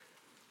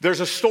There's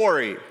a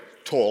story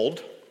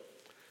told.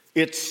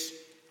 It's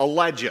a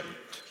legend.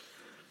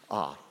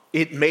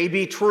 It may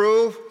be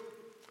true.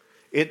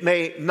 It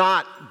may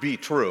not be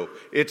true.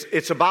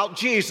 It's about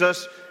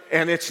Jesus,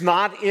 and it's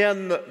not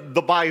in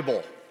the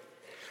Bible.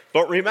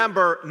 But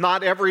remember,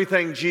 not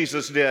everything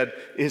Jesus did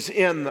is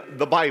in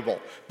the Bible.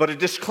 But a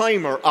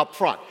disclaimer up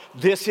front.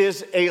 This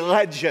is a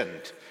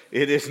legend.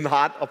 It is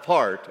not a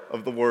part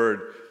of the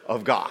Word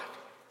of God.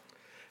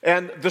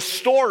 And the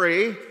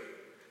story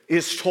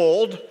is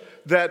told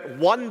that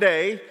one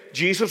day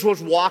Jesus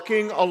was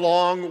walking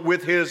along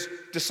with his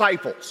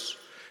disciples.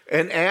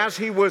 And as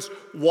he was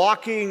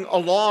walking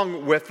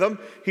along with them,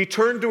 he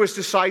turned to his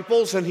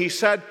disciples and he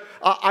said,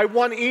 I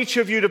want each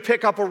of you to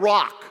pick up a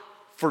rock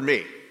for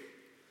me.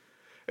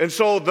 And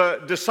so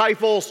the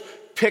disciples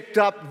picked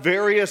up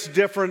various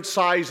different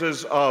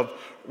sizes of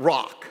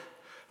rock.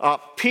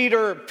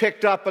 Peter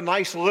picked up a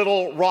nice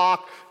little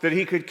rock that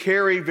he could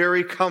carry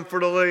very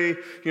comfortably,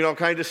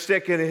 kind of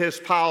stick in his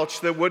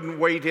pouch that wouldn't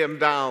weight him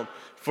down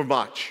for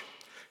much.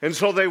 And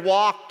so they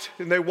walked,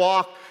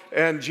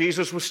 and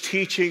Jesus was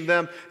teaching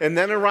them. And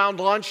then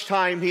around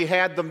lunchtime, he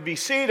had them be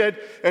seated,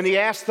 and he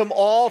asked them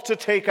all to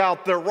take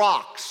out their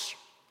rocks.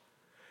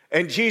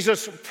 And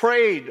Jesus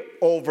prayed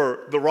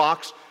over the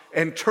rocks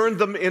and turned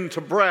them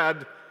into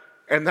bread,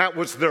 and that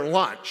was their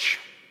lunch.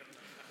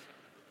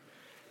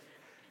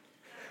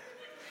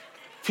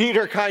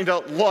 Peter kind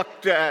of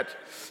looked at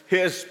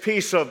his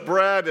piece of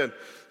bread and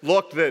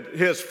looked at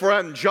his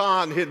friend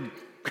John had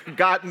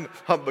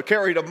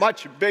carried a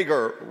much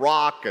bigger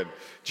rock, and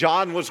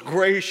John was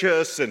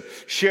gracious and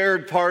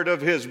shared part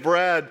of his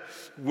bread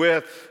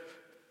with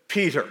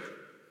Peter.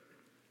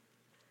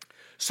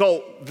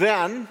 So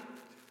then,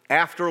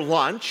 after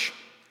lunch,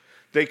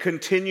 they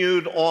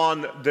continued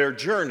on their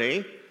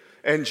journey,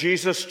 and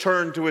Jesus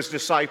turned to his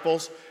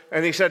disciples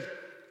and he said,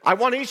 I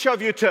want each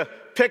of you to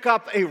pick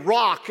up a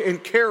rock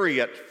and carry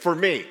it for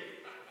me.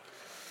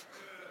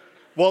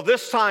 Well,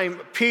 this time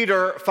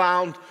Peter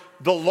found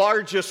the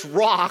largest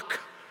rock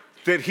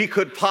that he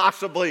could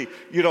possibly,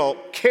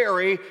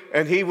 carry,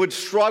 and he would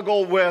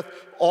struggle with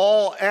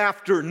all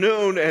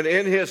afternoon, and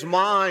in his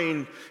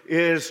mind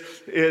is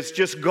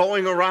just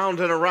going around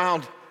and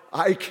around,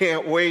 I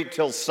can't wait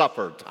till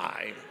supper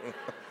time.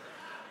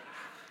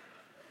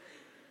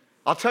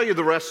 I'll tell you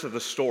the rest of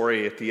the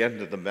story at the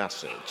end of the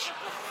message.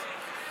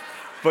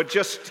 But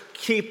just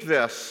keep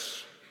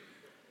this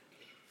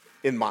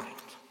in mind.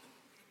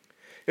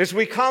 As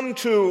we come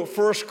to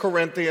 1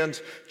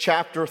 Corinthians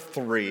chapter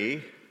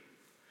 3,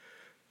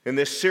 in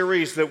this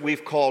series that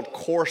we've called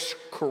Course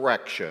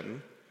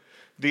Correction,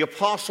 the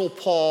Apostle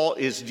Paul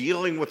is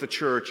dealing with a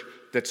church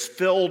that's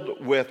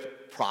filled with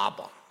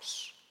problems.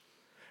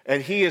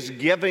 And he is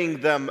giving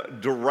them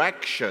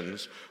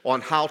directions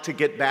on how to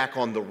get back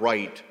on the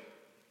right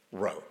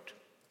road.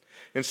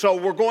 And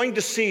so we're going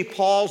to see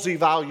Paul's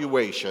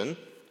evaluation.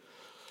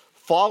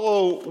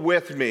 Follow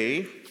with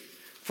me,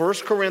 1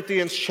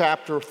 Corinthians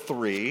chapter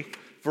 3,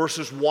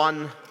 verses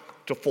 1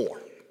 to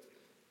 4.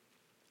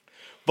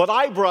 But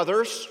I,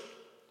 brothers,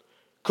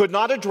 could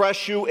not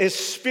address you as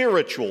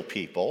spiritual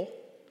people,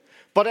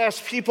 but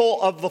as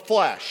people of the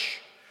flesh,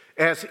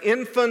 as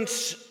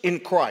infants in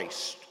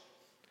Christ.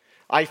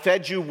 I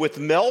fed you with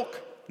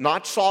milk,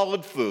 not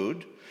solid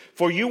food,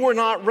 for you were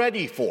not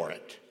ready for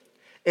it.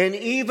 And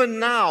even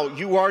now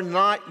you are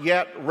not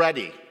yet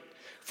ready,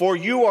 for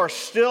you are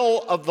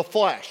still of the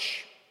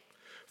flesh.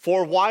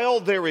 For while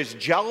there is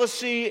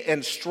jealousy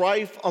and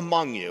strife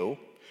among you,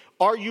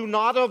 are you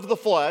not of the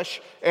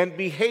flesh and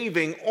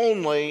behaving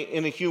only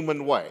in a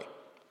human way?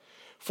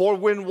 For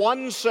when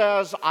one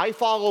says, I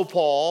follow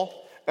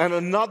Paul, and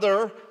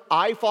another,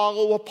 I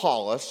follow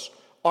Apollos,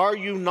 are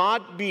you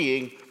not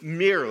being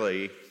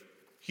merely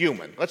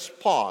human? Let's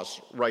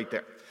pause right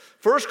there.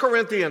 1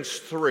 Corinthians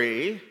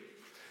 3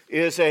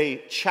 is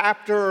a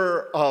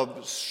chapter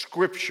of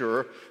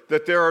Scripture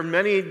that there are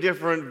many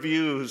different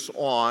views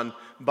on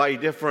by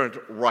different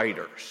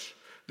writers.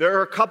 There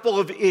are a couple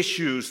of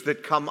issues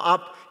that come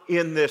up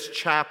in this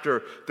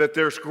chapter that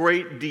there's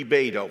great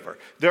debate over.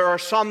 There are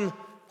some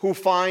who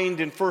find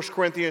in 1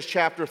 Corinthians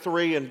chapter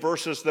 3 and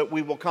verses that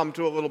we will come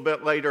to a little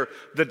bit later,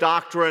 the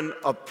doctrine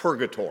of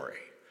purgatory,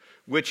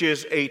 which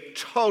is a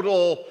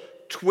total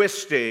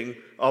twisting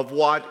of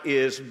what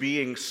is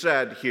being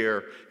said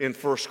here in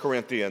 1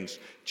 Corinthians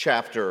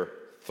chapter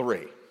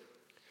 3.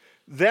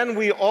 Then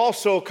we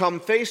also come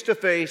face to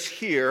face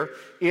here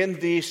in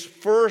these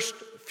first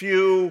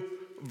few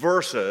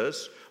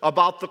verses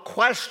about the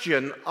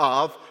question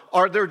of,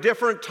 are there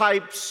different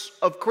types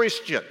of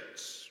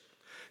Christians?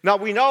 Now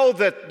we know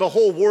that the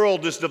whole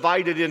world is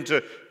divided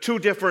into two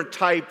different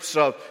types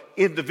of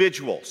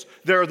individuals.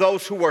 There are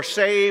those who are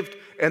saved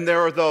and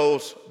there are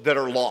those that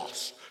are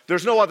lost.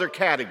 There's no other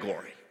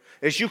category.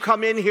 As you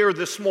come in here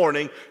this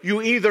morning,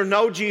 you either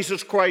know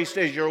Jesus Christ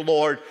as your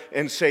Lord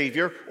and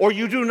Savior, or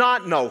you do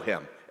not know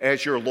Him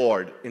as your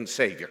Lord and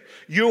Savior.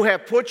 You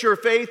have put your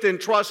faith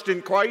and trust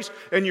in Christ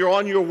and you're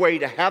on your way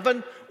to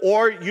heaven,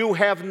 or you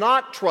have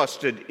not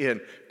trusted in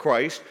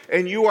Christ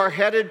and you are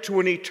headed to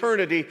an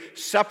eternity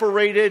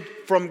separated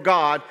from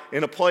God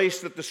in a place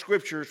that the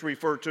Scriptures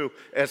refer to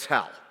as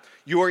hell.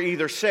 You are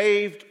either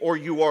saved or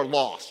you are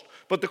lost.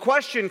 But the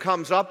question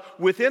comes up,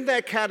 within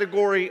that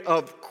category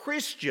of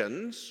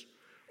Christians,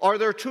 are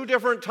there two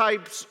different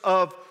types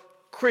of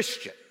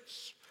Christians?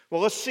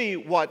 Well, let's see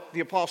what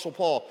the Apostle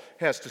Paul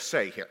has to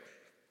say here.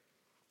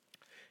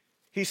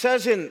 He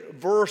says in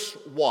verse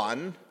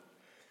 1,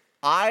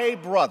 I,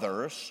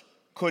 brothers,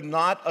 could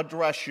not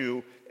address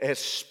you as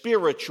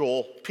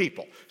spiritual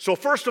people. So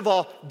first of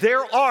all,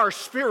 there are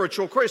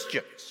spiritual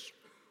Christians.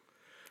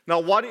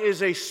 Now, what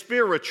is a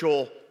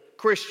spiritual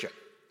Christian?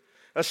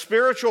 A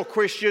spiritual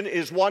Christian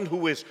is one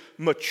who is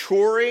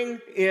maturing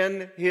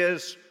in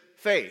his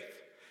faith.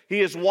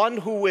 He is one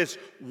who is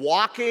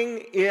walking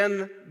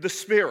in the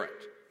Spirit.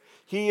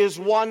 He is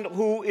one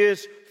who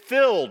is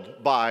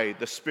filled by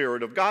the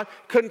Spirit of God,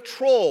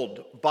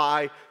 controlled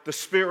by the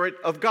Spirit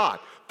of God.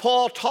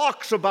 Paul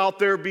talks about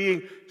there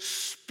being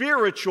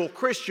spiritual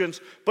Christians,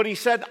 but he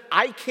said,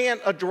 I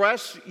can't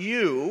address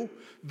you,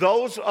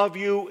 those of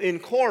you in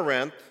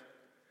Corinth,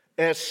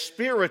 as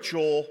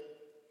spiritual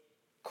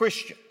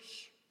Christians.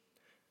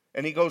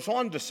 And he goes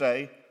on to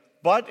say,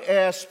 but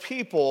as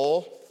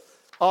people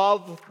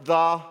of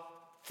the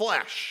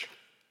flesh.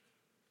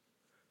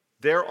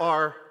 There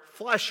are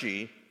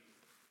fleshy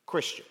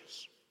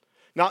Christians.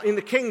 Now, in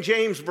the King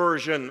James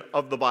Version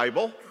of the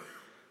Bible,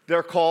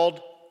 they're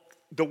called,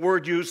 the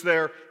word used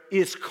there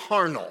is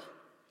carnal.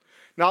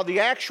 Now, the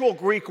actual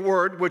Greek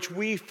word, which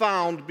we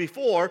found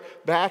before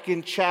back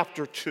in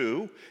chapter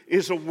 2,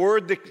 is a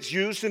word that's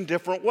used in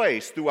different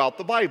ways throughout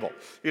the Bible.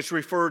 It's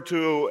referred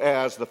to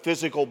as the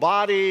physical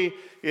body.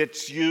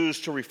 It's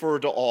used to refer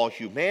to all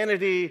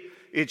humanity.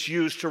 It's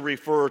used to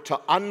refer to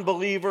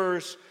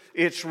unbelievers.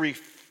 It's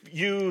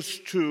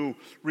used to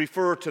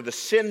refer to the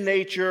sin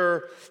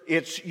nature.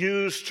 It's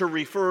used to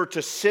refer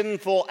to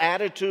sinful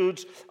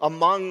attitudes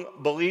among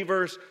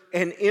believers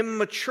and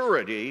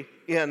immaturity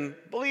in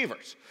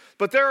believers.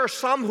 But there are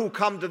some who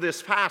come to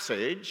this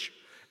passage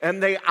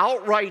and they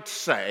outright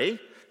say,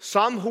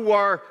 some who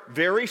are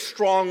very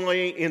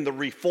strongly in the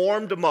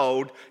reformed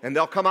mode, and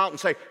they'll come out and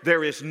say,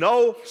 there is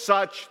no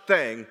such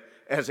thing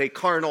as a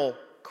carnal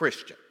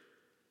Christian.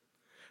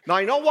 Now,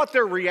 I know what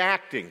they're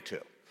reacting to.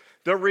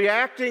 They're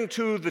reacting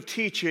to the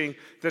teaching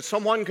that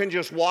someone can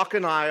just walk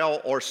an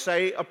aisle or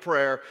say a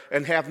prayer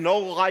and have no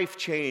life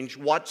change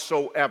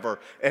whatsoever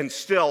and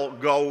still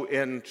go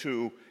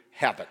into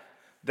heaven.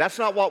 That's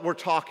not what we're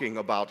talking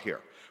about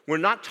here. We're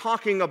not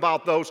talking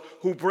about those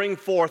who bring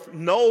forth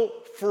no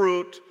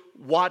fruit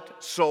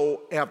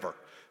whatsoever.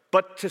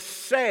 But to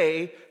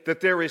say that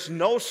there is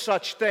no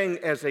such thing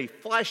as a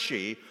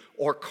fleshy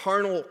or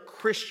carnal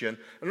Christian,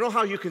 I don't know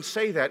how you can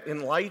say that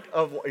in light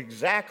of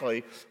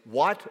exactly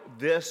what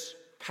this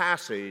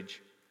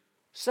passage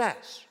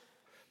says.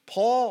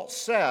 Paul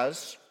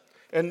says,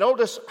 and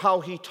notice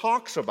how he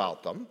talks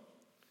about them,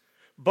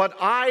 but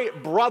I,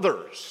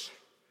 brothers,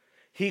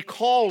 he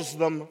calls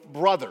them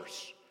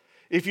brothers.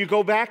 If you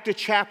go back to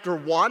chapter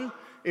 1,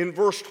 in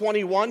verse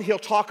 21, he'll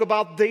talk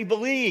about they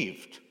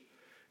believed.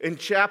 In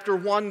chapter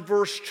 1,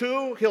 verse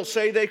 2, he'll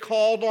say they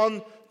called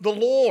on the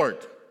Lord.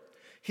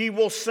 He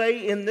will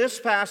say in this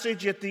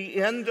passage at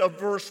the end of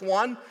verse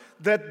 1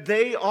 that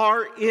they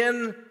are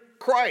in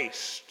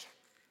Christ.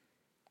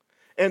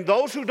 And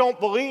those who don't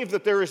believe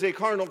that there is a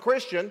carnal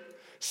Christian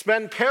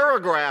spend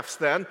paragraphs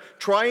then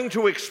trying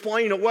to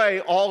explain away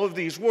all of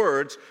these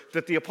words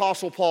that the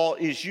Apostle Paul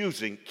is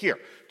using here.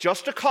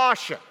 Just a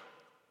caution.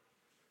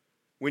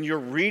 When you're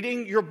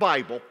reading your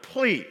Bible,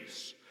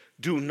 please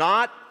do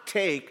not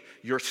take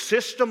your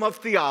system of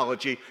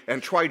theology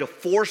and try to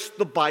force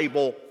the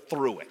Bible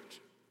through it.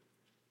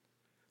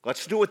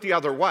 Let's do it the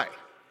other way.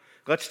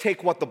 Let's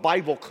take what the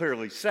Bible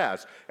clearly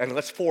says and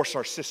let's force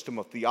our system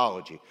of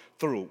theology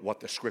through what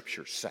the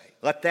Scriptures say.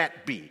 Let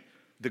that be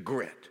the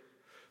grid.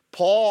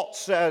 Paul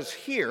says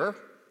here,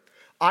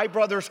 I,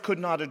 brothers, could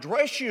not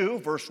address you,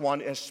 verse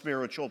 1, as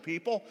spiritual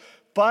people,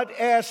 but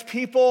as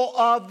people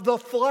of the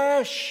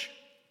flesh.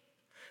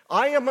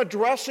 I am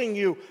addressing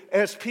you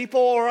as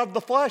people are of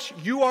the flesh.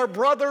 You are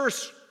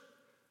brothers,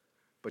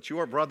 but you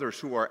are brothers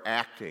who are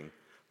acting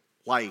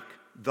like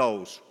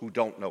those who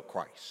don't know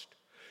Christ.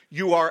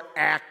 You are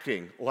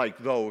acting like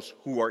those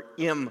who are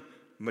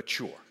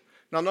immature.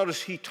 Now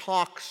notice he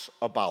talks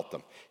about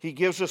them. He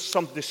gives us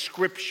some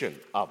description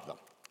of them.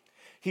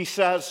 He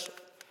says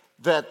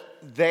that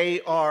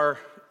they are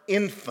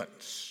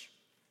infants.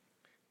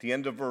 At the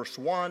end of verse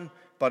 1,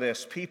 but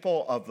as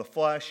people of the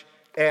flesh,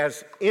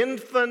 as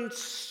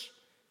infants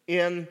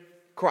in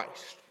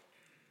Christ.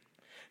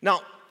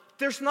 Now,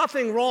 there's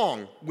nothing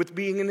wrong with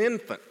being an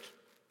infant.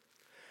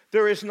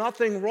 There is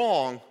nothing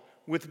wrong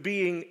with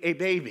being a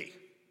baby.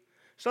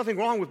 There's nothing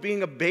wrong with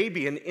being a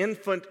baby, an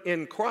infant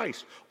in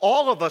Christ.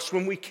 All of us,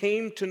 when we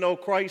came to know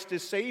Christ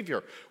as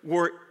Savior,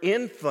 were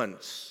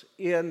infants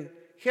in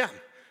Him.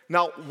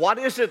 Now, what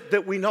is it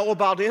that we know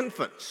about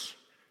infants?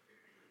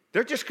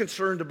 They're just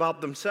concerned about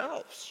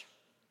themselves.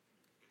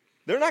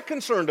 They're not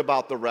concerned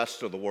about the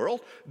rest of the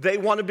world. They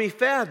want to be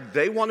fed.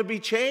 They want to be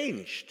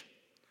changed.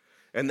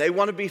 And they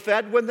want to be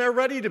fed when they're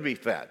ready to be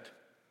fed.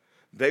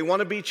 They want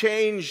to be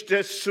changed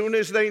as soon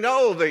as they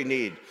know they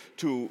need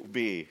to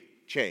be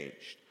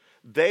changed.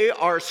 They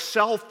are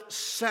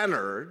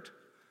self-centered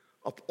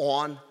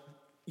upon,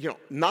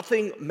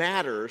 nothing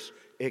matters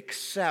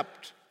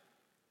except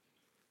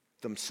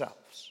themselves.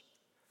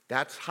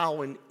 That's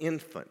how an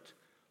infant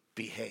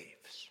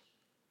behaves.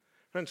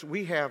 Friends,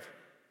 we have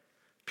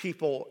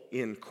people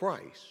in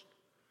Christ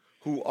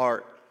who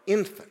are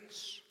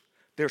infants.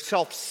 They're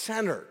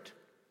self-centered.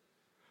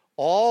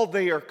 All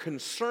they are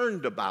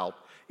concerned about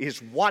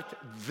is what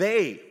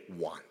they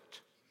want.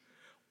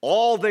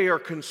 All they are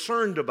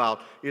concerned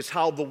about is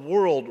how the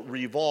world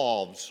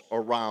revolves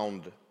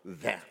around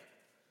them.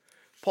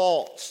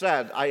 Paul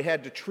said, I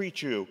had to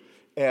treat you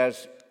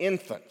as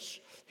infants.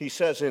 He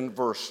says in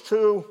verse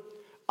 2,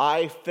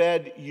 I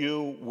fed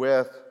you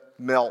with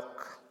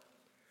milk.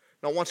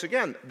 Now, once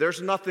again,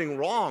 there's nothing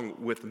wrong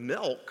with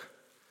milk,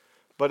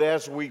 but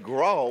as we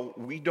grow,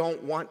 we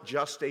don't want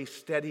just a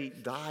steady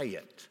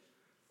diet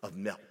of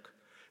milk.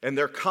 And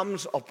there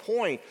comes a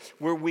point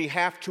where we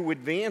have to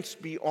advance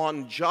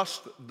beyond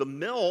just the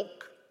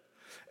milk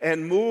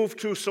and move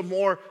to some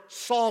more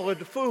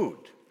solid food.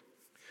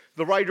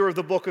 The writer of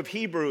the book of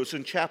Hebrews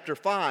in chapter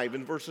 5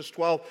 in verses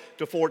 12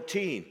 to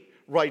 14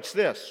 writes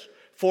this,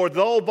 for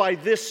though by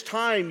this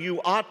time you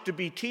ought to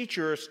be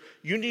teachers,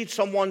 you need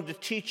someone to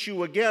teach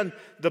you again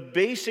the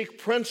basic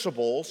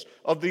principles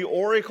of the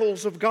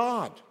oracles of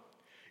God.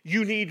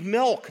 You need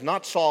milk,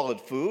 not solid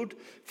food,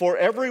 for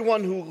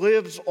everyone who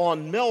lives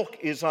on milk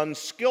is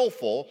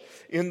unskillful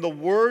in the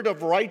word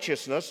of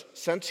righteousness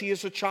since he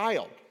is a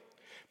child.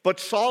 But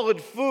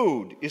solid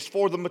food is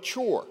for the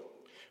mature,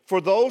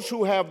 for those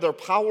who have their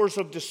powers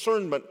of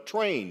discernment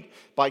trained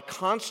by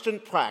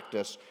constant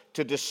practice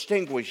to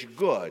distinguish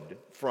good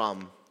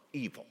from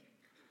evil.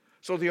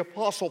 So the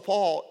Apostle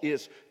Paul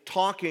is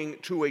talking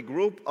to a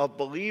group of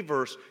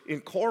believers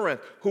in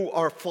Corinth who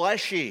are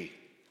fleshy,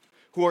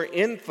 who are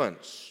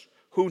infants,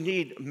 who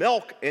need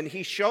milk, and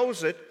he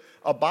shows it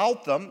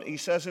about them. He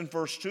says in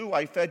verse 2,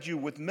 I fed you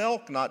with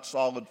milk, not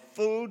solid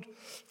food,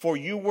 for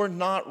you were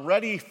not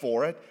ready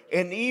for it,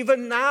 and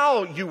even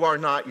now you are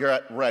not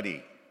yet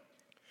ready.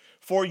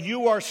 For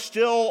you are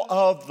still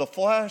of the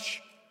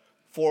flesh,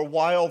 for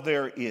while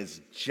there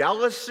is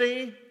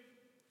jealousy,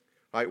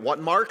 right, what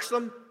marks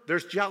them?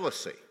 There's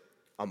jealousy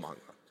among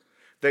them.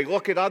 They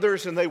look at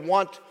others and they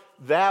want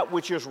that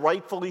which is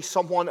rightfully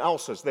someone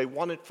else's. They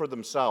want it for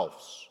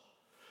themselves.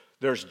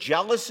 There's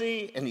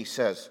jealousy, and he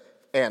says,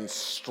 and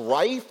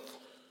strife.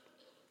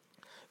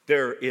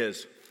 There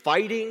is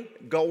fighting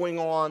going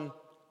on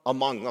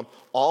among them.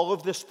 All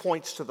of this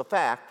points to the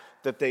fact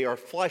that they are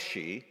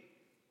fleshy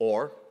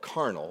or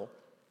carnal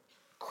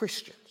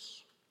Christians.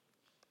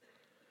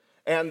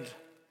 And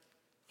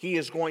he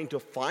is going to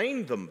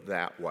find them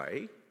that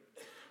way,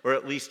 or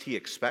at least he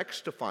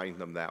expects to find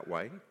them that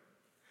way.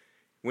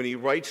 When he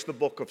writes the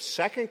book of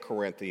 2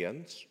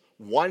 Corinthians,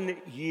 1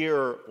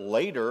 year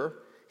later,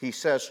 he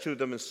says to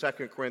them in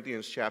 2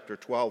 Corinthians chapter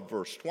 12,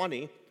 verse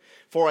 20,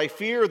 for I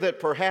fear that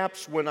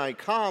perhaps when I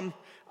come,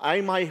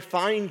 I might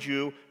find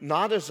you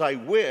not as I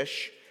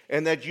wish,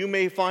 and that you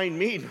may find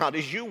me not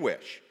as you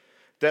wish.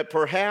 That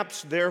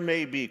perhaps there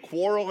may be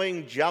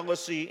quarreling,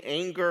 jealousy,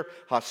 anger,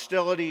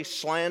 hostility,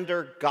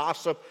 slander,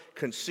 gossip,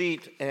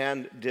 conceit,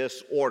 and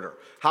disorder.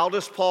 How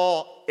does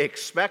Paul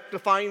expect to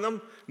find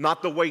them?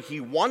 Not the way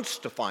he wants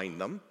to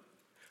find them,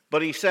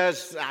 but he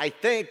says, I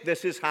think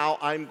this is how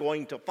I'm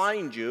going to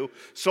find you.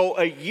 So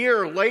a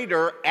year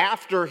later,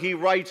 after he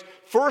writes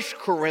 1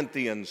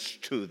 Corinthians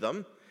to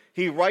them,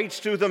 he writes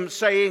to them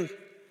saying,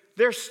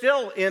 they're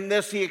still in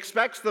this. He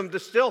expects them to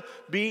still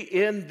be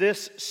in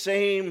this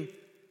same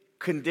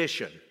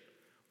condition.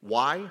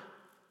 Why?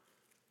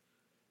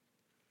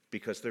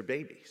 Because they're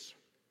babies.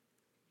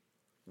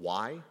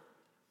 Why?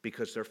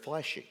 Because they're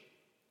fleshy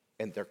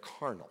and they're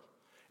carnal,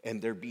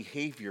 and their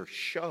behavior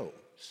shows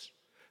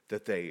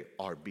that they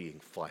are being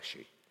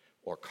fleshy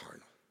or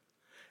carnal.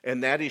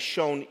 And that is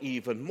shown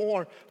even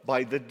more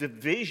by the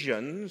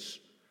divisions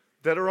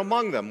that are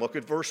among them. Look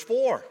at verse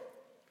 4.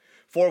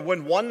 For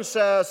when one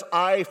says,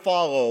 I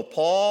follow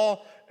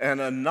Paul, and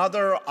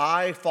another,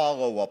 I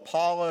follow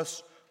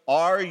Apollos,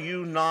 are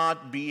you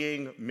not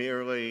being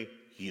merely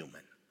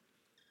human?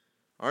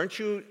 Aren't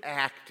you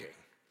acting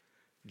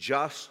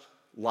just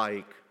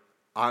like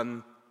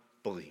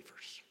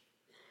unbelievers?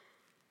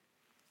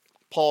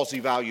 Paul's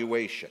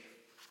evaluation.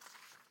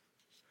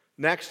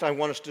 Next, I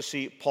want us to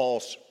see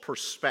Paul's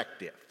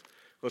perspective.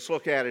 Let's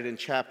look at it in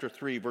chapter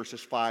 3,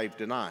 verses 5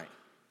 to 9.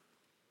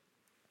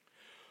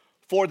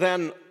 For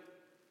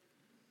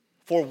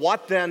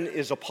what then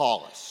is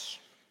Apollos?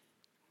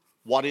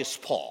 What is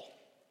Paul?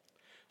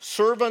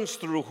 Servants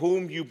through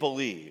whom you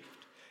believed,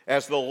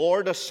 as the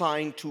Lord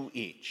assigned to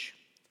each.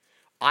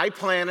 I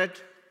planted,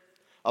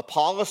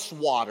 Apollos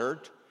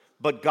watered,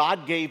 but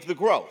God gave the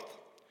growth.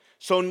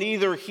 So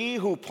neither he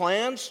who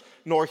plants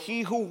nor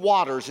he who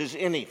waters is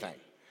anything,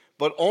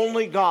 but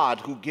only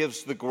God who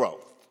gives the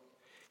growth.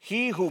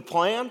 He who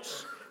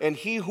plants and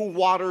he who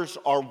waters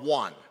are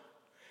one,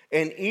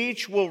 and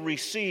each will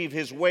receive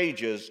his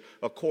wages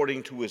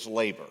according to his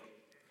labor.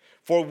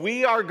 For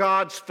we are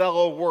God's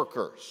fellow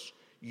workers.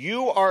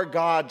 You are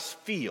God's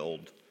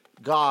field,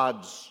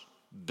 God's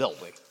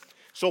building.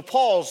 So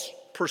Paul's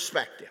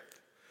perspective.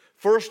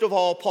 First of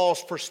all,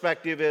 Paul's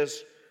perspective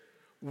is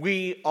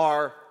we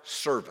are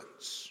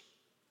servants.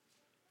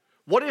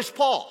 What is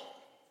Paul?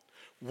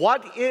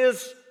 What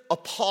is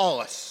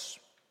Apollos?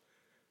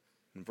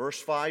 In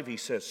verse 5, he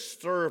says,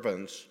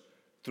 servants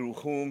through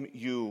whom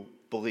you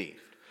believed.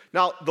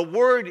 Now, the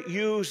word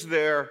used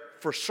there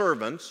for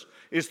servants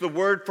is the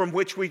word from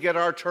which we get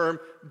our term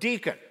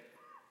deacon.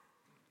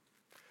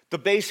 The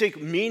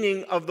basic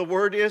meaning of the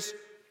word is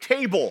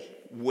table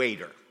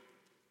waiter.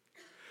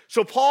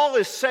 So Paul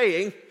is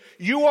saying,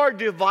 you are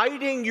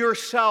dividing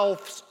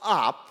yourselves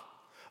up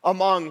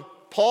among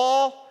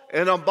Paul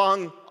and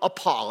among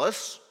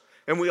Apollos.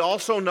 And we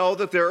also know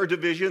that there are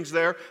divisions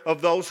there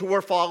of those who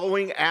are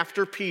following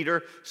after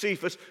Peter,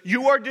 Cephas.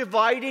 You are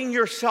dividing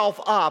yourself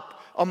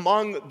up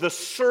among the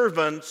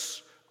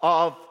servants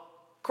of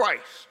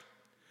Christ.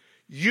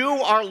 You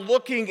are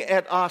looking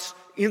at us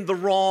in the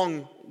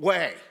wrong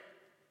way.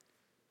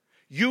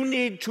 You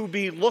need to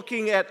be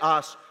looking at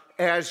us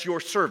as your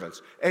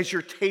servants, as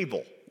your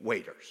table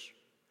waiters.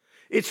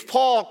 It's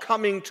Paul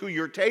coming to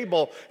your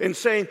table and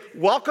saying,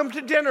 welcome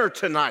to dinner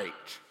tonight.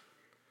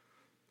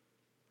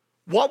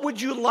 What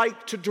would you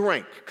like to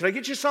drink? Can I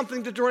get you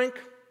something to drink?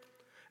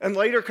 And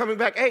later coming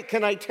back, hey,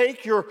 can I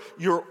take your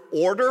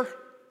order?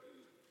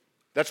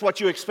 That's what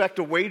you expect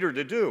a waiter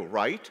to do,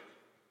 right?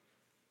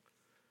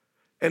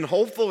 And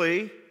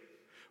hopefully,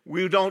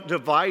 we don't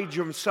divide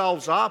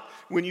yourselves up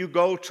when you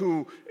go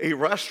to a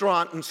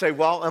restaurant and say,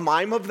 well,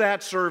 I'm of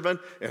that servant,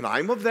 and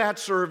I'm of that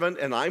servant,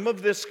 and I'm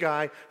of this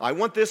guy. I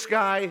want this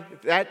guy,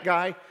 that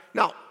guy.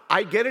 Now,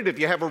 I get it. If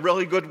you have a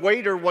really good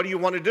waiter, what do you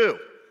want to do?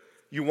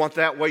 You want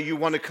that way, you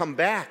want to come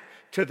back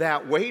to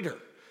that waiter.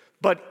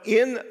 But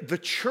in the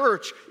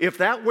church, if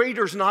that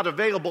waiter's not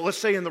available, let's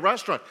say in the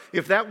restaurant,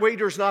 if that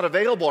waiter's not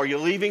available, are you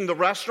leaving the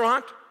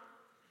restaurant?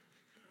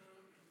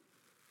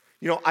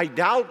 You know, I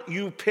doubt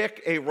you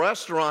pick a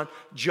restaurant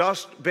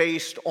just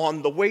based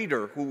on the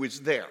waiter who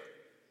is there.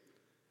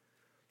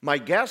 My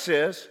guess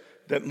is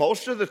that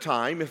most of the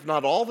time, if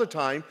not all the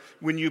time,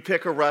 when you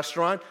pick a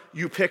restaurant,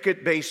 you pick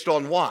it based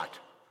on what?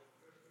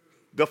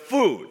 The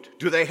food.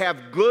 Do they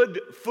have good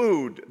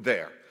food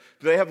there?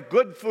 Do they have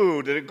good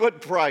food at a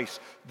good price?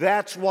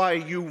 That's why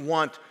you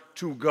want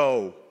to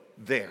go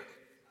there.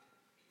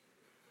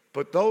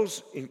 But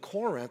those in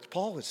Corinth,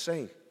 Paul is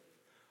saying,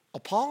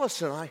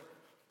 Apollos and I,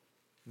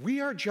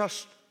 we are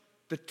just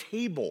the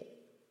table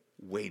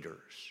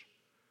waiters.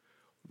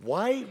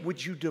 Why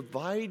would you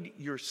divide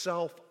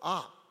yourself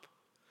up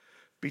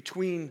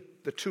between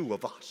the two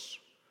of us?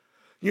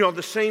 You know,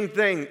 the same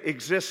thing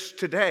exists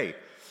today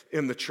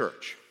in the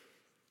church.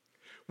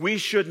 We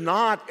should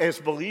not, as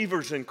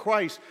believers in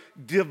Christ,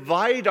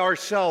 divide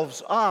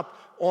ourselves up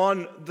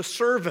on the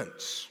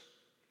servants.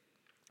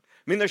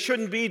 I mean, there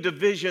shouldn't be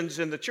divisions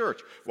in the church.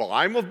 Well,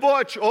 I'm of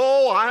Butch.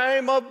 Oh,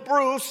 I'm of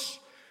Bruce.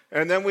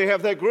 And then we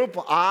have that group,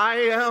 I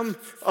am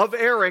of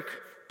Eric.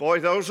 Boy,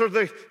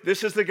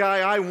 this is the guy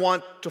I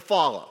want to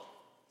follow.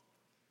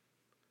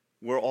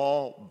 We're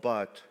all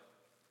but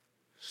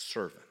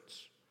servants.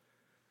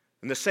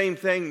 And the same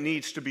thing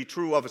needs to be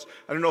true of us.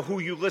 I don't know who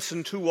you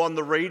listen to on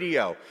the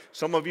radio.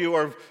 Some of you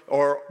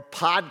are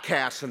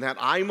podcasts and that.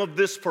 I'm of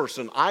this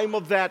person. I'm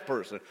of that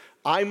person.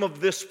 I'm of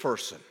this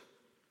person.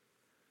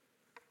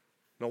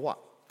 You know what?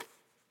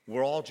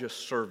 We're all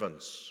just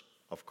servants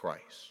of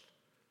Christ.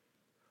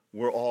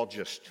 We're all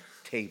just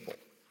table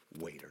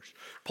waiters.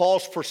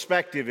 Paul's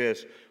perspective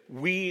is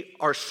we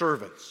are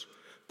servants.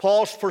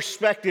 Paul's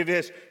perspective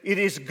is it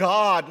is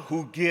God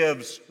who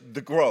gives the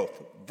growth.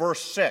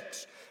 Verse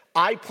 6,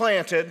 I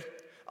planted,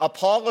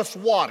 Apollos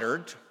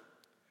watered,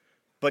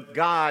 but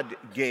God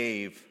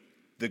gave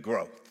the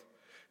growth.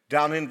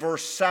 Down in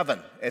verse 7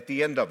 at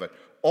the end of it,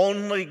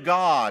 only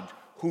God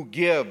who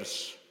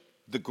gives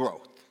the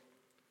growth.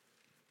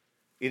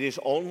 It is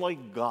only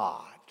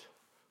God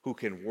who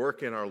can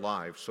work in our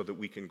lives so that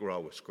we can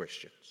grow as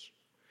Christians.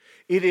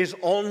 It is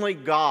only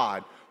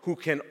God who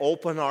can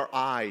open our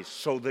eyes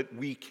so that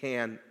we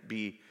can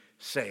be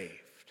saved.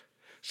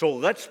 So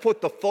let's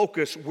put the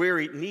focus where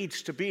it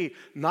needs to be,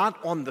 not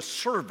on the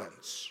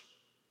servants,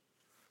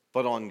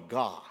 but on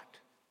God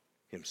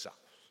himself.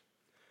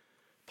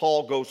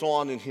 Paul goes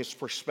on in his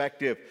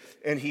perspective,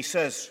 and he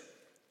says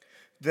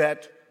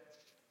that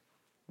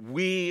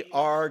we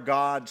are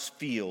God's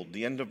field.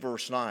 The end of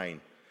verse 9.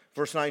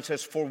 Verse 9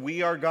 says, for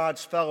we are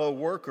God's fellow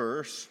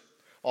workers,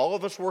 all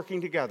of us working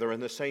together in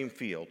the same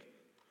field.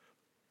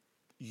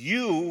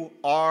 You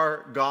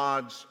are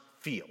God's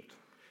field.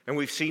 And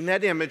we've seen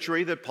that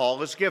imagery that Paul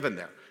has given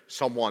there.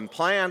 Someone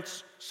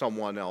plants,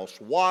 someone else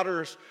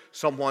waters,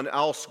 someone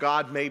else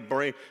God may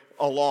bring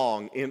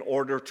along in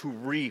order to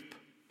reap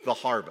the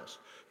harvest.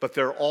 but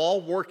they're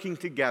all working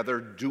together,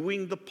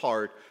 doing the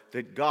part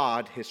that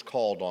God has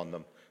called on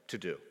them to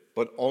do.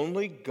 But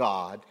only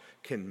God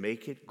can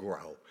make it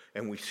grow.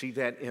 And we see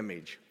that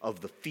image of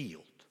the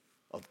field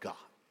of God.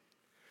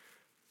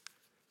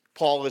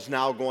 Paul is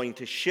now going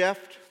to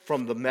shift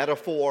from the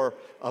metaphor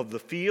of the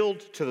field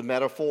to the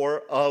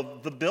metaphor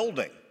of the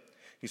building.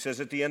 He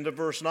says at the end of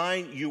verse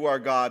 9, you are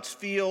God's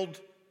field,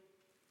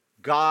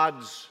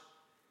 God's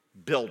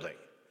building.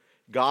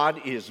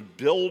 God is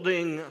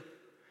building,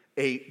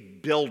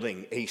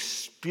 a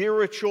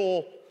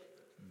spiritual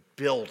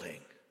building.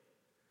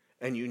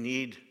 And you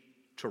need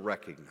to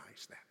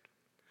recognize that.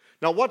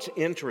 Now, what's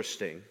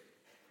interesting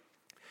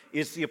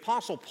is the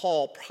Apostle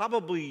Paul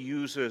probably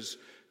uses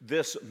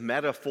this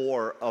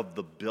metaphor of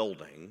the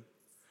building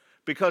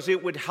because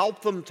it would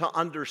help them to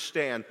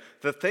understand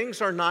that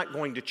things are not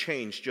going to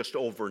change just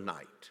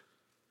overnight.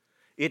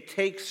 It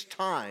takes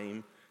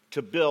time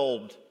to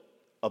build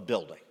a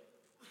building.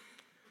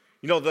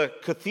 You know, the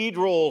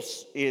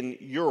cathedrals in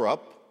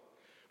Europe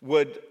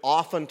would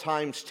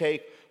oftentimes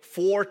take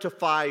 4 to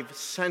 5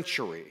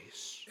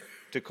 centuries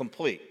to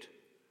complete.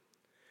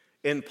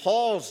 In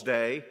Paul's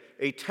day,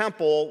 a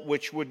temple,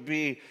 which would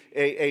be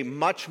a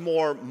much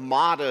more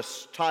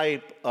modest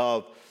type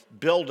of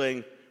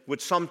building,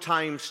 would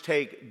sometimes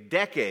take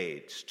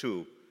decades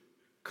to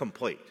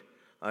complete.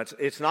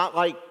 It's not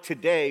like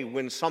today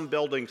when some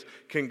buildings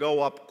can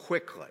go up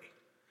quickly.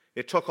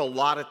 It took a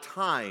lot of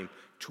time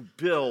to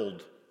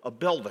build a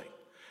building.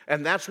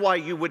 And that's why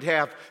you would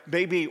have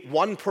maybe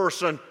one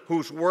person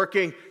who's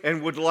working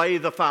and would lay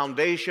the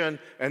foundation,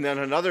 and then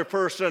another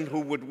person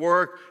who would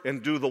work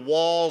and do the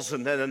walls,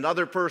 and then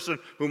another person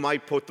who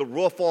might put the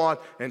roof on,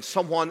 and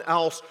someone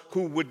else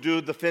who would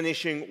do the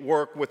finishing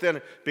work within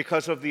it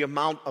because of the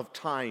amount of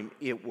time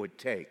it would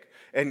take.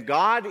 And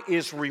God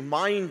is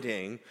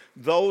reminding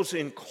those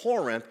in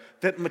Corinth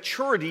that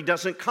maturity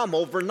doesn't come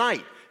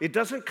overnight. It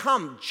doesn't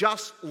come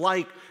just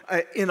like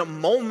in a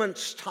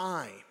moment's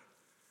time.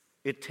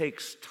 It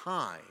takes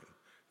time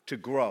to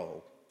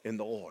grow in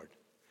the Lord.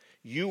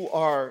 You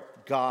are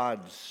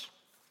God's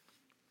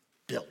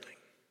building.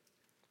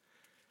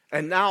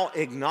 And now,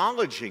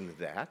 acknowledging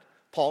that,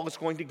 Paul is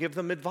going to give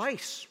them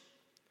advice.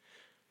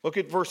 Look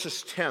at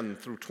verses 10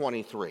 through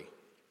 23.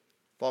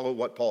 Follow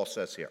what Paul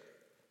says here.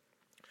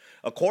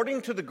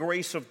 According to the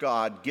grace of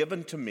God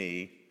given to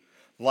me,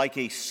 like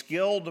a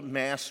skilled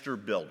master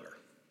builder,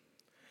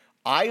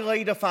 I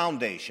laid a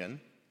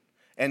foundation,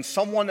 and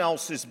someone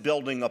else is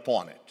building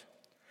upon it.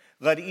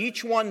 Let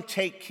each one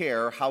take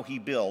care how he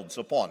builds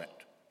upon it.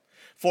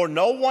 For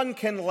no one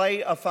can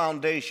lay a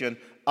foundation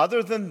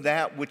other than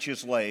that which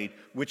is laid,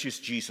 which is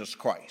Jesus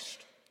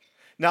Christ.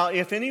 Now,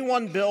 if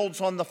anyone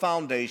builds on the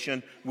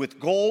foundation with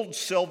gold,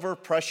 silver,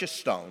 precious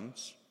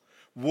stones,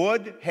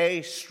 wood,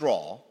 hay,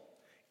 straw,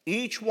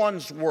 each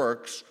one's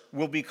works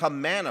will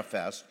become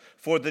manifest,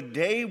 for the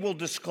day will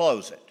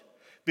disclose it,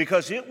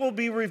 because it will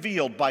be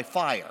revealed by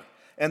fire,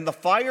 and the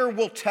fire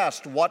will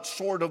test what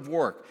sort of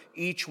work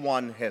each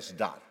one has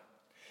done.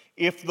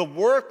 If the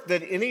work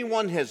that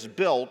anyone has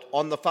built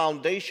on the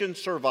foundation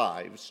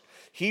survives,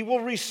 he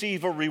will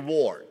receive a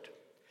reward.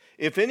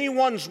 If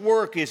anyone's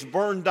work is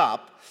burned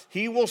up,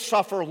 he will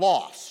suffer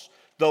loss,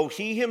 though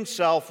he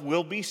himself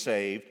will be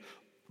saved,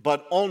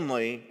 but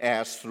only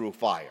as through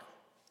fire.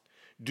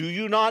 Do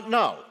you not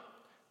know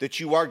that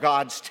you are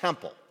God's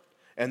temple,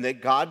 and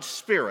that God's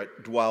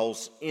Spirit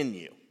dwells in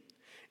you?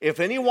 If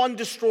anyone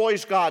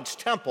destroys God's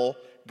temple,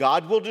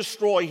 God will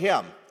destroy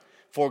him,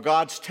 for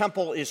God's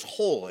temple is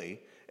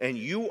holy, and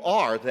you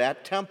are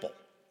that temple.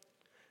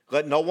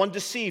 Let no one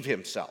deceive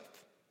himself.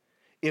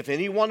 If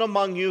anyone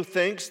among you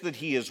thinks that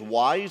he is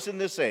wise in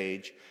this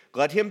age,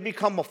 let him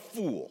become a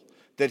fool,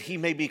 that he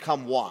may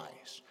become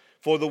wise.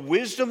 For the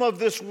wisdom of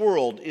this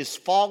world is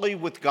folly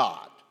with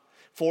God.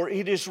 For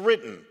it is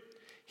written,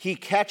 he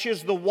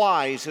catches the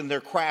wise in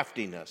their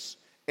craftiness.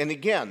 And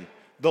again,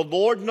 the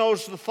Lord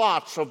knows the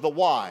thoughts of the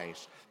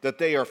wise, that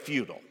they are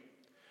futile.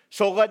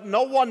 So let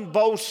no one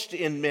boast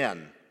in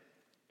men.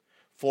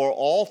 For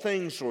all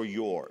things are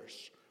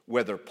yours,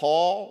 whether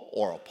Paul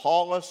or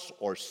Apollos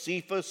or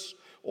Cephas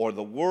or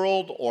the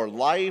world or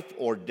life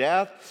or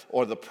death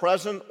or the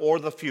present or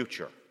the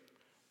future.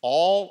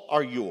 All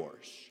are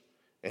yours,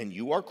 and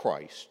you are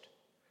Christ,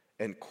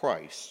 and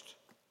Christ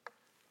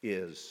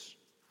is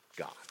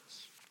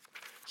God's.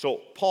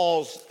 So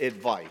Paul's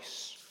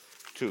advice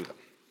to them.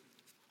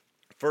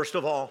 First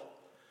of all,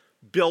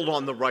 build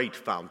on the right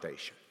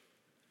foundation.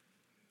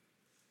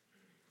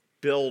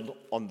 Build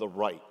on the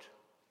right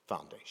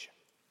foundation.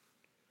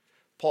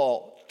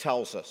 Paul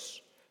tells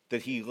us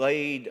that he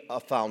laid a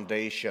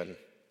foundation,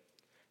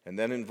 and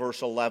then in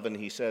verse 11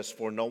 he says,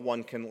 for no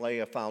one can lay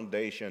a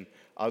foundation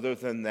other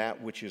than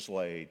that which is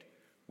laid,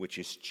 which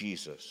is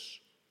Jesus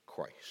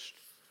Christ.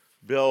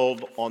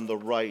 Build on the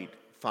right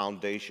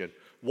foundation.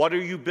 What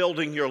are you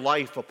building your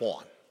life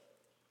upon?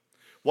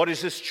 What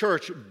is this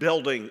church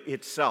building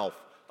itself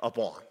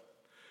upon?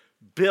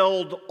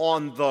 Build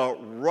on the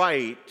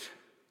right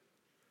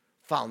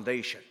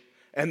foundation.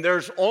 And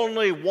there's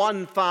only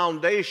one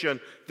foundation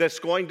that's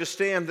going to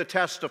stand the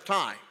test of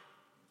time.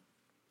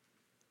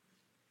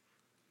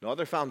 No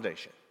other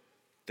foundation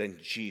than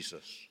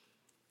Jesus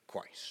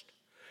Christ.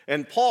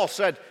 And Paul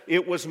said,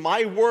 it was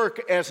my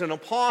work as an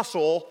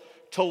apostle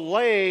to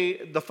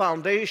lay the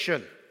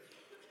foundation.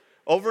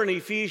 Over in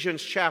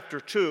Ephesians chapter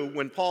 2,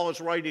 when Paul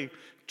is writing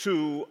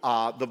to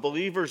the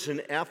believers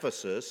in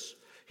Ephesus,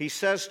 he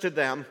says to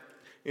them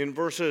in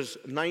verses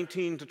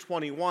 19 to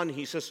 21,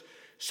 he says,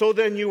 so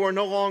then you are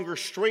no longer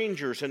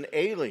strangers and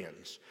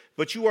aliens,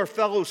 but you are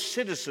fellow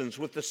citizens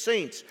with the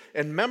saints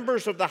and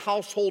members of the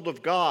household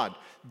of God.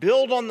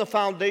 Build on the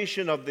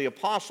foundation of the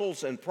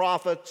apostles and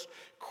prophets,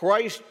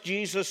 Christ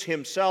Jesus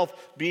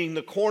himself being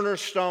the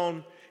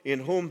cornerstone, in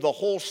whom the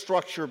whole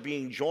structure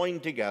being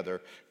joined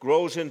together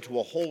grows into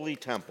a holy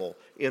temple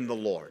in the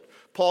Lord.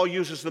 Paul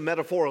uses the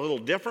metaphor a little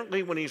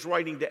differently when he's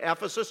writing to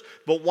Ephesus,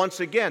 but once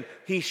again,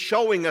 he's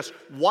showing us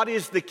what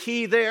is the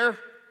key there.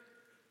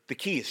 The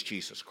key is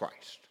Jesus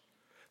Christ,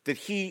 that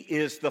he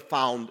is the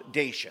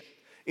foundation.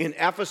 In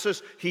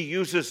Ephesus, he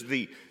uses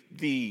the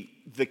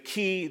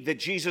key that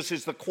Jesus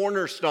is the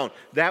cornerstone,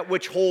 that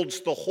which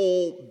holds the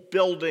whole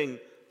building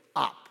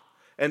up.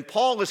 And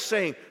Paul is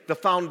saying the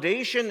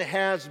foundation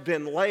has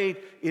been laid.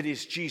 It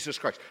is Jesus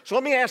Christ. So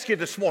let me ask you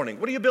this morning,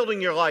 what are you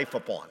building your life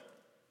upon?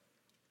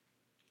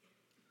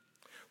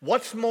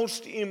 What's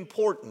most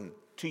important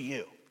to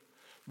you?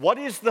 What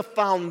is the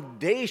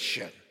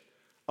foundation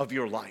of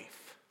your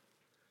life?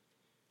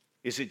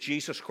 Is it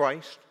Jesus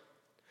Christ?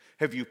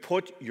 Have you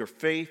put your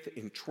faith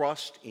and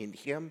trust in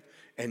him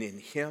and in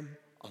him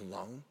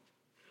alone?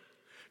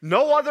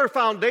 No other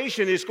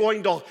foundation is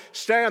going to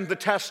stand the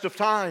test of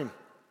time.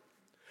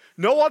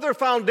 No other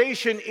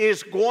foundation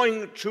is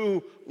going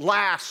to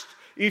last.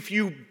 If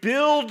you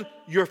build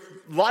your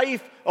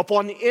life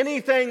upon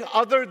anything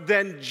other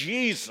than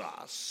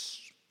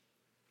Jesus,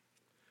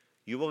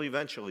 you will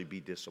eventually be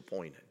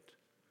disappointed.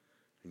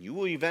 And you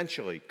will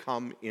eventually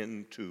come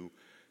into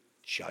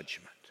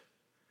judgment.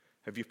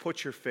 Have you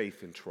put your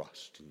faith and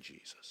trust in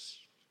Jesus?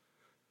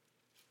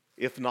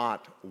 If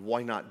not,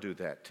 why not do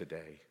that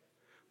today?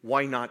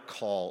 Why not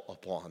call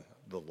upon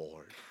the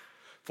Lord?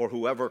 For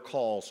whoever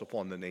calls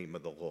upon the name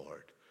of the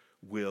Lord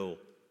will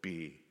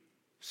be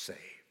saved.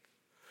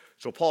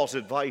 So Paul's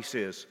advice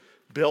is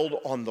build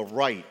on the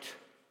right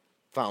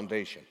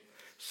foundation.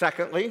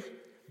 Secondly,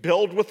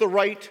 build with the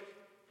right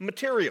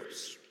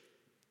materials.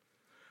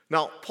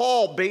 Now,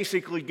 Paul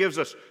basically gives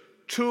us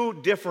two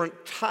different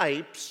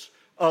types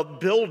of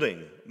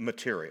building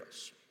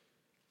materials.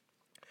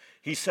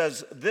 He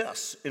says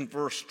this in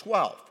verse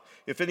 12,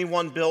 if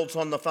anyone builds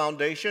on the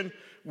foundation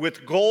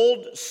with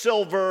gold,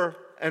 silver,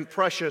 and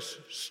precious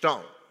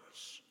stones.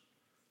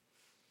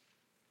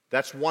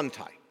 That's one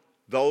type.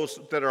 Those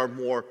that are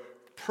more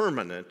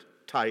permanent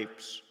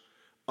types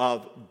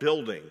of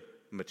building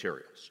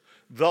materials.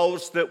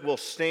 Those that will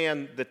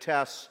stand the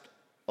test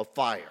of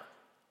fire.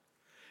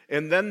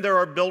 And then there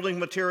are building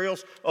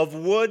materials of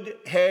wood,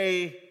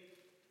 hay,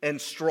 and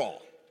straw.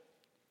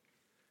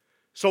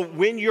 So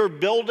when you're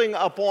building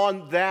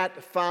upon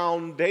that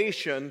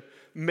foundation,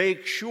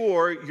 make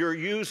sure you're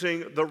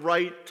using the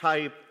right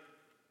type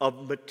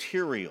of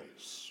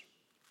materials.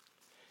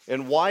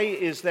 And why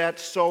is that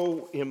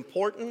so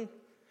important?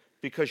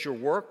 Because your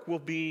work will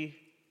be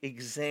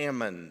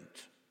examined.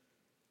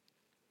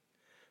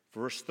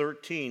 Verse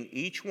 13,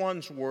 each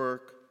one's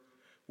work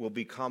will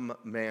become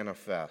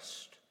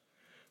manifest,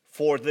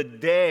 for the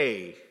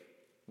day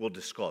will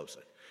disclose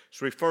it.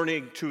 It's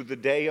referring to the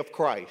day of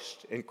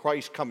Christ and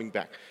Christ coming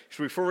back. It's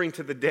referring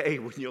to the day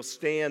when you'll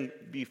stand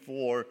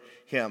before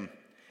him.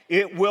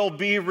 It will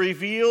be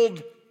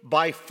revealed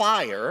by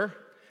fire,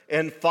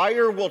 and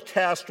fire will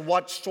test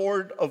what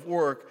sort of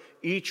work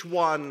each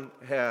one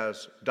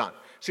has done.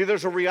 See,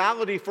 there's a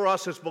reality for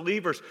us as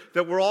believers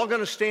that we're all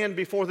going to stand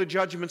before the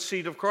judgment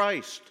seat of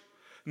Christ,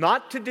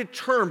 not to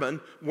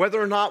determine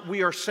whether or not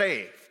we are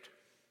saved.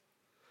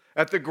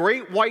 At the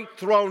great white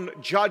throne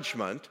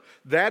judgment,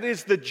 that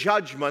is the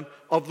judgment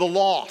of the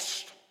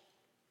lost.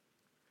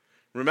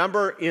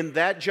 Remember, in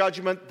that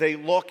judgment, they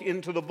look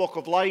into the book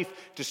of life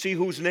to see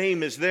whose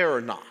name is there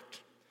or not.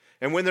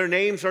 And when their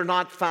names are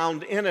not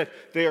found in it,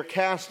 they are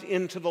cast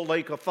into the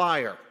lake of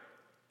fire.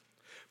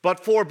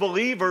 But for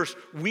believers,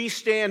 we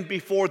stand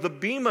before the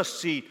bema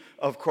seat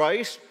of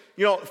Christ.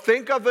 You know,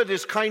 think of it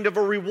as kind of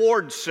a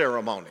reward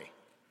ceremony.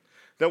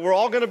 That we're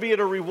all going to be at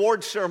a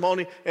reward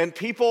ceremony, and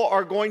people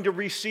are going to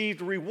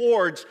receive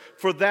rewards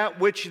for that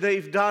which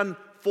they've done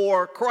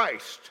for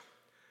Christ.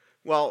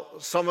 Well,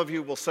 some of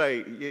you will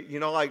say, you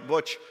know, like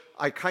Butch,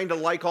 I kind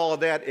of like all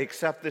of that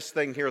except this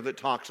thing here that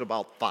talks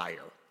about fire.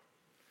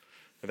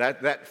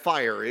 That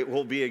fire, it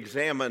will be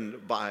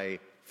examined by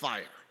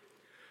fire.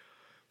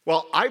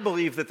 Well, I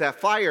believe that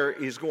fire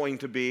is going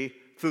to be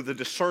through the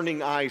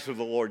discerning eyes of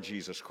the Lord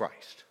Jesus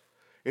Christ.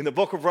 In the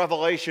book of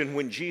Revelation,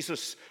 when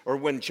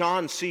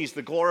John sees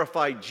the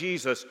glorified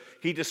Jesus,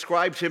 he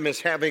describes him as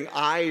having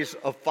eyes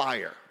of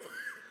fire.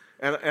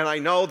 And I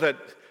know that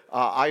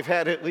I've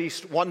had at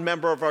least one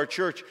member of our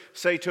church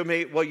say to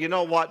me, well, you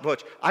know what,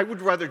 Butch, I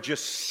would rather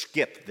just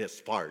skip this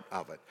part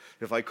of it.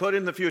 If I could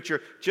in the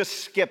future,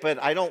 just skip it.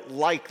 I don't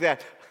like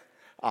that.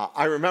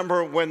 I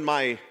remember when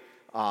my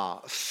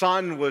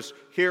son was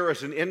here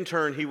as an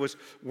intern, he was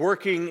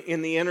working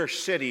in the inner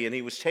city, and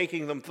he was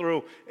taking them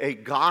through a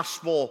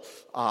gospel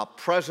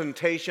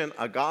presentation,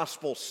 a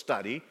gospel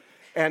study.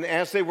 And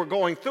as they were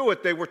going through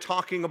it, they were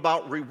talking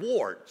about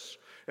rewards.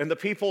 And the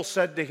people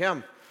said to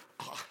him,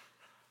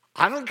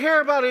 I don't care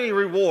about any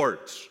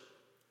rewards.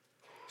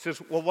 He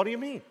says, well, what do you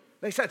mean?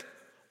 They said,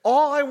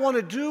 all I want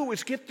to do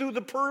is get through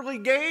the pearly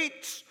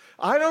gates.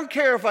 I don't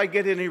care if I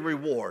get any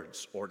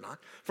rewards or not.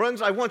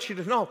 Friends, I want you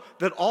to know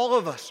that all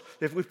of us,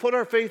 if we put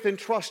our faith and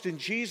trust in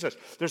Jesus,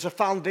 there's a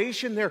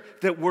foundation there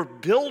that we're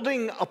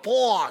building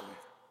upon.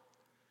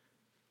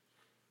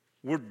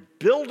 We're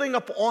building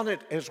upon it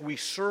as we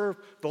serve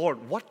the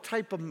Lord. What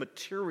type of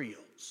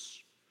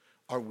materials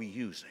are we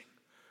using?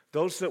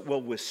 Those that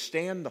will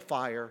withstand the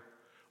fire,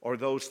 or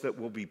those that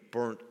will be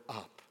burnt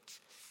up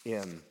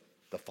in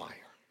the fire?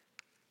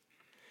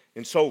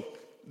 And so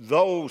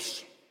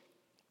those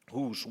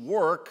whose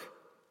work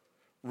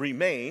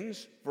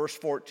remains, verse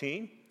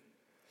 14,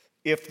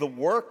 if the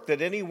work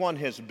that anyone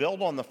has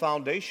built on the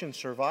foundation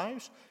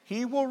survives,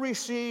 he will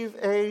receive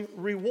a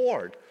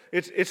reward.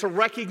 It's a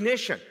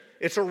recognition.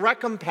 It's a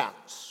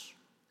recompense.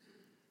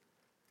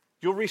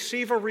 You'll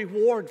receive a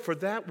reward for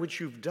that which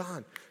you've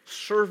done,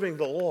 serving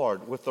the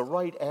Lord with the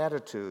right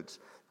attitudes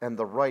and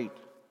the right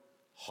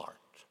heart.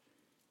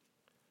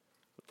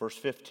 Verse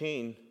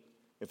 15,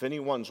 if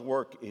anyone's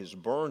work is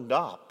burned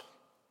up,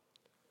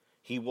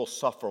 he will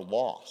suffer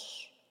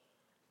loss,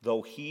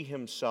 though he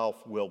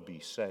himself will be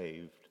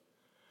saved,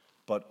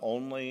 but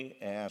only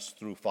as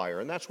through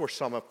fire. And that's where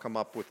some have come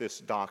up with this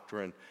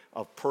doctrine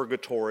of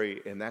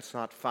purgatory, and that's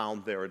not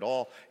found there at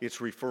all. It's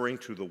referring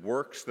to the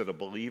works that a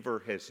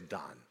believer has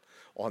done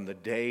on the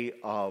day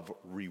of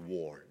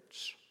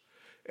rewards.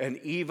 And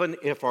even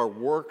if our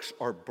works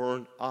are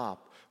burned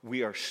up,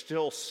 we are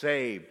still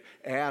saved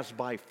as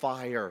by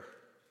fire.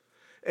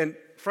 And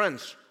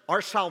friends,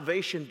 our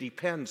salvation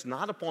depends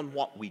not upon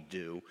what we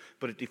do,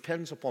 but it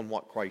depends upon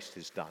what Christ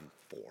has done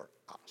for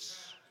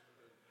us.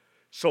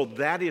 So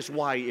that is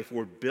why if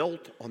we're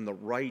built on the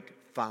right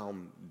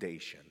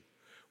foundation,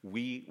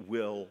 we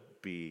will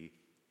be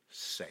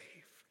saved.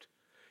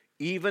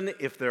 Even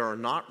if there are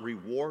not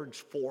rewards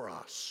for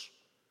us,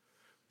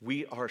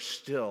 we are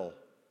still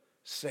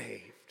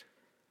saved.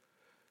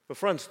 But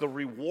friends, the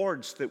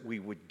rewards that we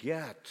would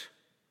get,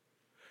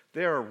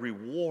 there are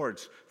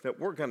rewards that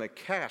we're going to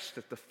cast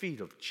at the feet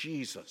of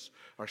Jesus,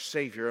 our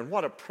Savior. And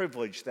what a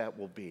privilege that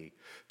will be.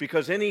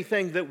 Because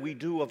anything that we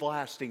do of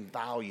lasting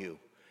value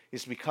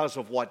is because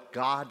of what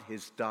God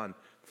has done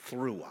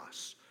through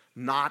us,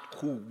 not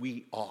who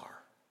we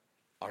are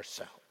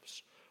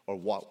ourselves or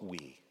what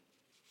we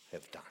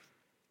have done.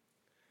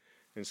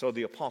 And so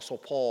the Apostle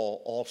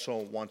Paul also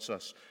wants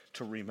us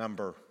to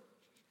remember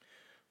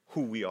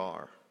who we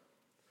are.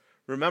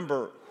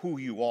 Remember who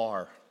you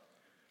are.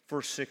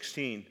 Verse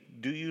 16,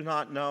 do you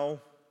not know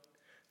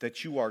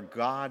that you are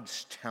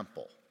God's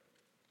temple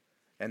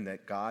and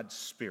that God's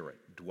Spirit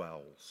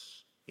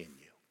dwells in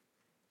you?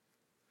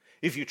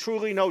 If you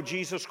truly know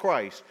Jesus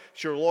Christ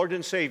as your Lord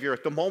and Savior,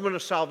 at the moment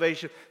of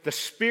salvation, the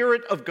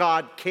Spirit of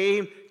God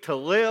came to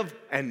live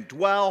and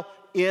dwell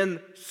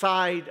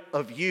inside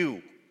of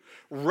you.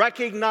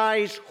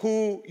 Recognize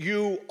who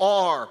you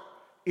are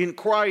in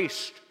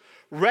Christ.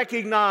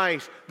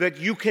 Recognize that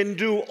you can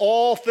do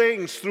all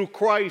things through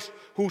Christ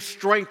who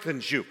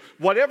strengthens you.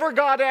 Whatever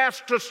God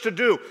asks us to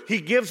do, He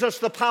gives us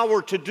the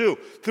power to do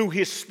through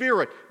His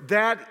Spirit.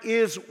 That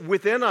is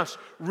within us.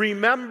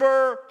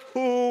 Remember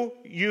who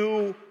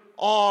you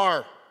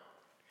are.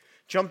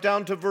 Jump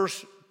down to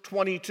verse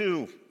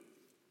 22.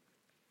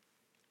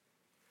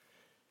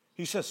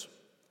 He says,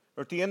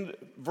 or at the end,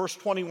 verse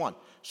 21,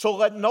 so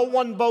let no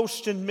one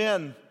boast in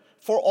men,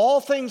 for all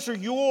things are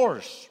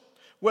yours.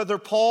 Whether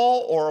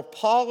Paul or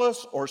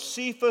Apollos or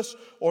Cephas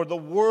or the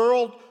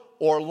world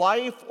or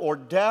life or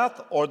death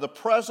or the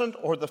present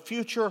or the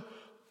future,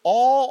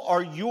 all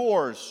are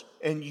yours,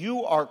 and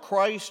you are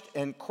Christ,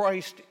 and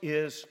Christ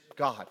is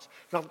God's.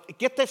 Now,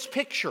 get this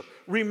picture.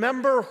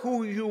 Remember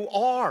who you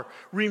are.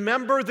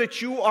 Remember that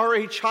you are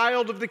a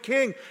child of the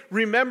King.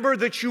 Remember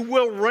that you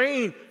will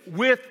reign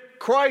with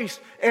Christ,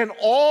 and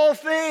all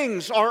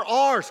things are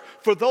ours.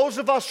 For those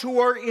of us who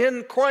are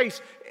in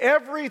Christ,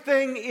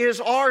 everything is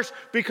ours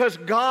because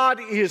God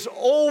is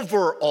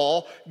over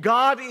all.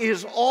 God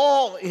is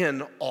all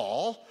in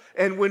all.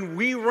 And when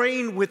we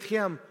reign with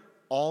Him,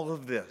 all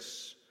of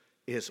this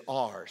is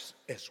ours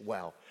as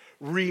well.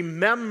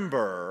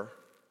 Remember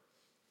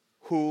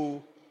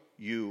who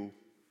you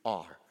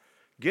are.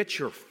 Get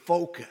your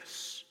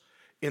focus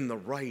in the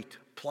right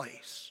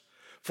place.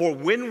 For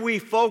when we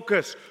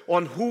focus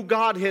on who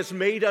God has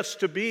made us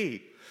to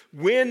be,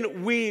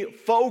 when we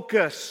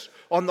focus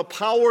on the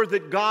power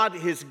that God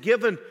has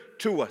given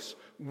to us,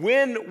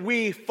 when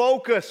we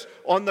focus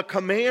on the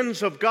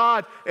commands of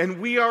God and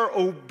we are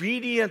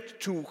obedient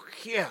to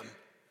Him,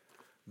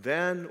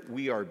 then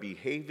we are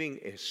behaving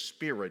as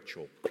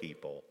spiritual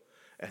people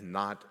and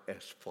not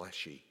as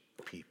fleshy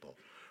people.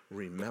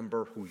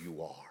 Remember who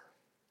you are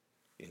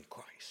in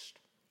Christ.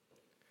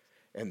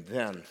 And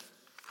then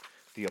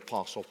the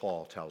Apostle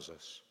Paul tells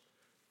us,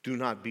 do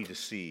not be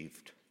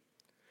deceived.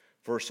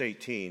 Verse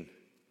 18,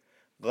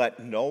 let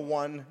no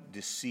one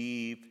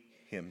deceive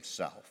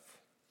himself.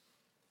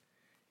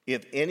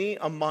 If any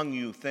among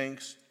you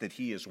thinks that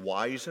he is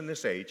wise in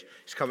this age,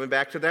 he's coming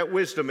back to that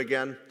wisdom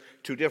again,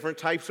 two different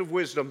types of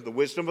wisdom, the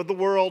wisdom of the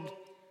world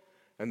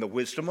and the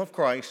wisdom of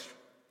Christ.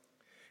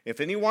 If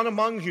anyone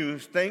among you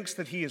thinks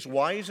that he is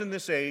wise in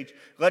this age,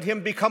 let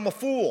him become a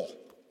fool,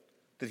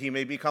 that he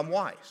may become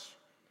wise.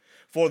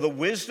 For the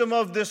wisdom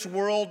of this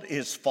world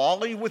is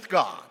folly with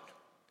God.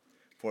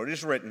 For it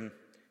is written,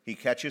 he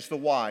catches the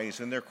wise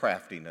in their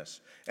craftiness.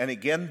 And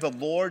again, the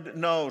Lord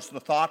knows the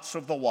thoughts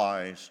of the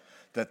wise,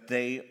 that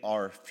they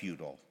are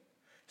futile.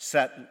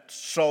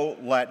 So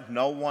let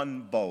no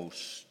one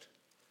boast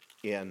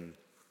in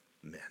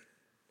men.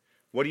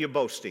 What are you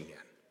boasting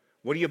in?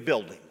 What are you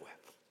building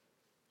with?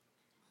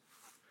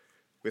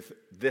 With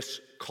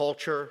this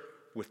culture,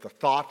 with the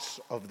thoughts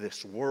of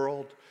this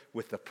world,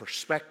 with the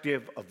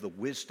perspective of the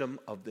wisdom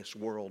of this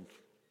world,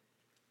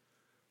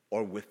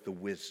 or with the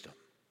wisdom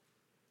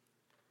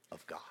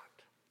of God?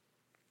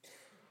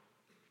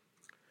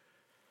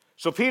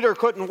 So Peter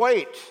couldn't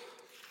wait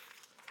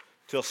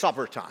till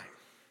supper time.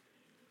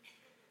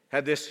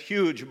 Had this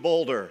huge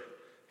boulder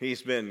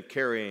he's been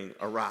carrying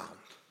around.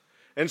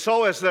 And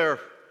so as they're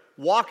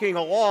walking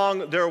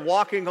along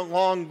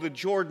the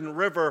Jordan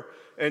River,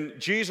 and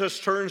Jesus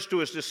turns to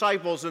his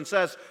disciples and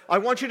says, I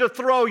want you to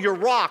throw your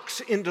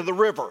rocks into the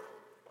river.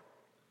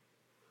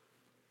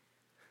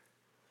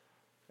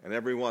 And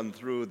everyone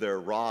threw their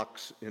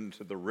rocks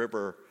into the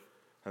river,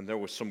 and there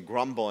was some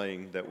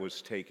grumbling that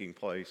was taking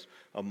place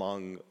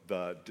among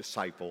the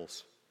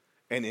disciples.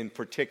 And in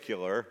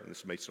particular, and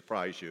this may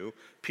surprise you,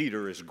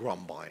 Peter is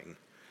grumbling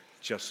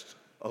just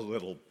a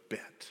little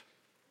bit.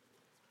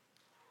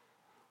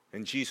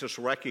 And Jesus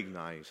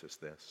recognizes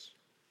this.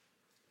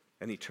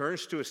 And he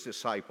turns to his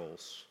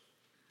disciples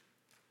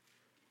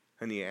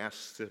and he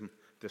asks them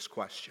this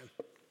question.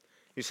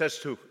 He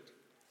says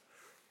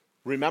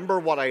remember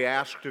what I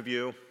asked of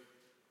you?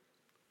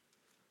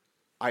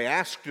 I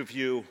asked of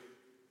you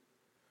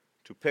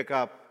to pick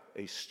up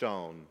a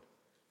stone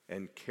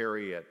and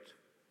carry it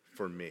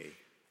for me.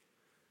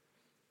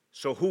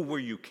 So who were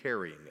you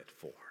carrying it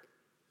for?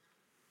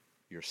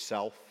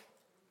 Yourself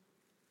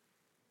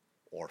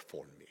or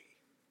for me?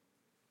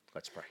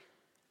 Let's pray.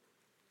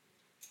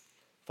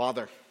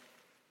 Father,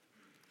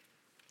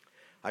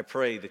 I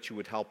pray that you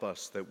would help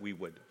us, that we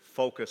would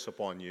focus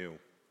upon you.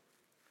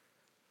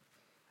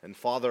 And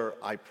Father,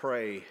 I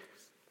pray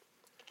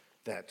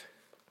that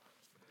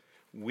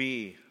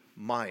we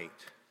might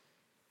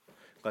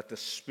let the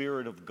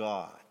Spirit of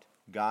God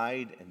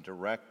guide and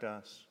direct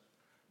us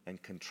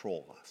and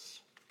control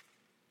us.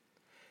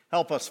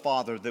 Help us,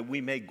 Father, that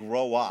we may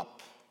grow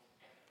up,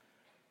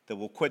 that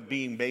we'll quit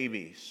being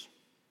babies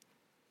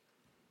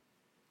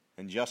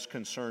and just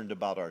concerned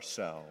about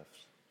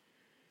ourselves,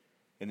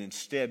 and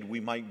instead we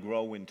might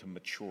grow into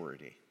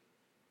maturity.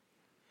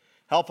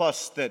 Help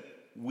us that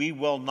we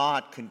will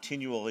not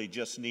continually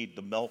just need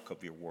the milk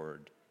of your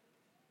word,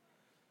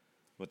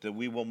 but that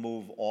we will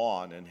move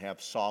on and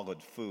have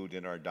solid food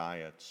in our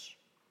diets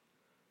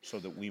so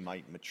that we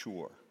might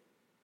mature